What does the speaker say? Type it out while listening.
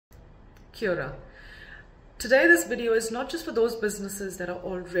Kia ora. Today this video is not just for those businesses that are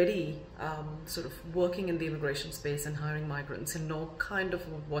already sort of working in the immigration space and hiring migrants and know kind of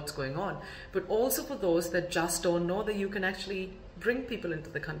what's going on, but also for those that just don't know that you can actually bring people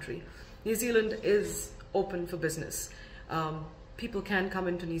into the country. New Zealand is open for business. People can come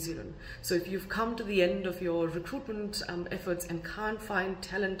into New Zealand. So if you've come to the end of your recruitment efforts and can't find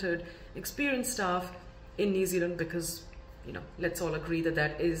talented, experienced staff in New Zealand, because let's all agree that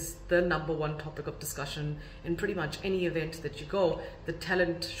that is the #1 topic of discussion in pretty much any event that you go, the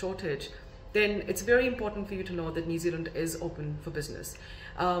talent shortage, then it's very important for you to know that New Zealand is open for business.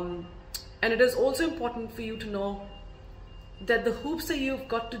 And it is also important for you to know that the hoops that you've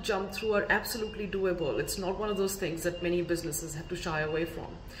got to jump through are absolutely doable. It's not one of those things that many businesses have to shy away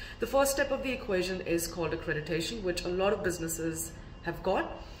from. The first step of the equation is called accreditation, which a lot of businesses have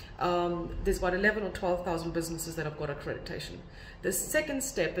got. There's about 11 or 12,000 businesses that have got accreditation. The second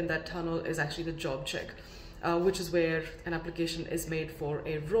step in that tunnel is actually the job check, which is where an application is made for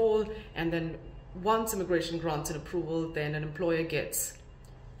a role, and then once immigration grants an approval, then an employer gets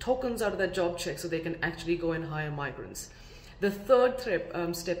tokens out of that job check so they can actually go and hire migrants. The third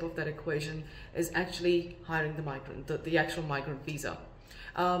step of that equation is actually hiring the migrant, the actual migrant visa.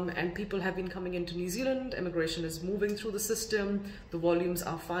 And people have been coming into New Zealand, immigration is moving through the system, the volumes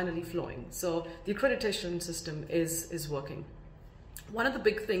are finally flowing. So the accreditation system is working. One of the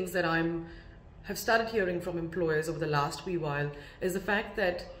big things that have started hearing from employers over the last wee while is the fact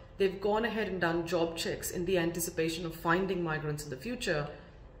that they've gone ahead and done job checks in the anticipation of finding migrants in the future.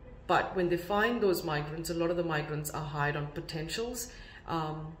 But when they find those migrants, a lot of the migrants are hired on potentials,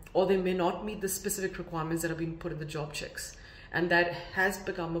 or they may not meet the specific requirements that have been put in the job checks. And that has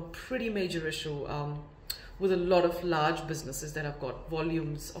become a pretty major issue with a lot of large businesses that have got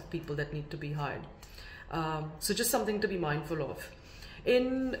volumes of people that need to be hired. So just something to be mindful of.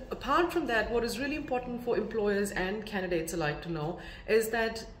 Apart from that, what is really important for employers and candidates alike to know is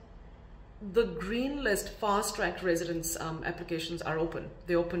that the green list fast-track residence applications are open.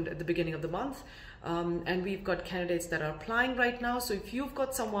 They opened at the beginning of the month, and we've got candidates that are applying right now. So if you've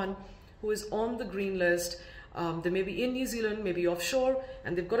got someone who is on the green list, they may be in New Zealand, maybe offshore,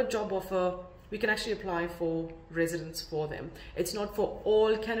 and they've got a job offer, we can actually apply for residence for them. It's not for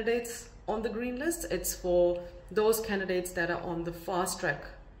all candidates on the green list, it's for those candidates that are on the fast-track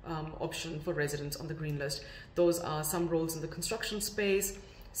option for residence on the green list. Those are some roles in the construction space,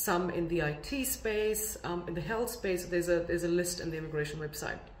 some in the IT space, in the health space. There's a list in the immigration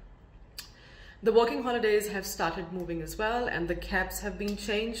website. The working holidays have started moving as well, and the caps have been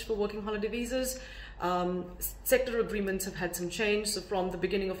changed for working holiday visas. Sector agreements have had some change. So from the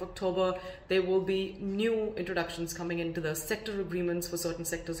beginning of October, there will be new introductions coming into the sector agreements for certain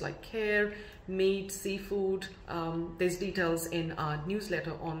sectors like care, meat, seafood. There's details in our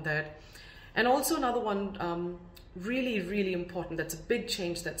newsletter on that. And also another one, really important, that's a big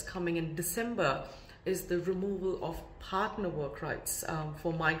change that's coming in December, is the removal of partner work rights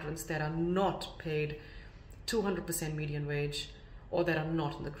for migrants that are not paid 200% median wage or that are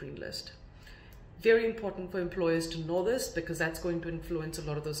not on the green list. Very important for employers to know this, because that's going to influence a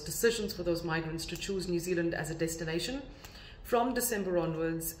lot of those decisions for those migrants to choose New Zealand as a destination. From December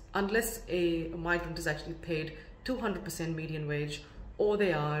onwards, unless a migrant is actually paid 200% median wage or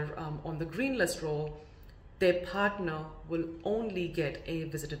they are on the green list role, their partner will only get a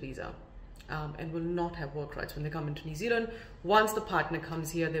visitor visa and will not have work rights when they come into New Zealand. Once the partner comes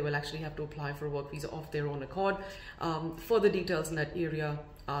here, they will actually have to apply for a work visa of their own accord. Further details in that area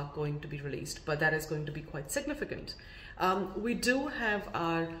are going to be released, but that is going to be quite significant. We do have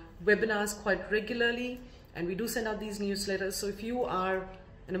our webinars quite regularly, and we do send out these newsletters. So if you are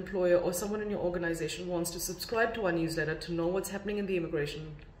an employer or someone in your organization who wants to subscribe to our newsletter to know what's happening in the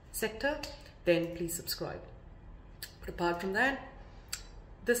immigration sector, then please subscribe. But apart from that,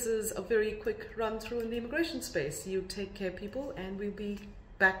 this is a very quick run through in the immigration space. You take care, people, and we'll be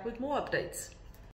back with more updates.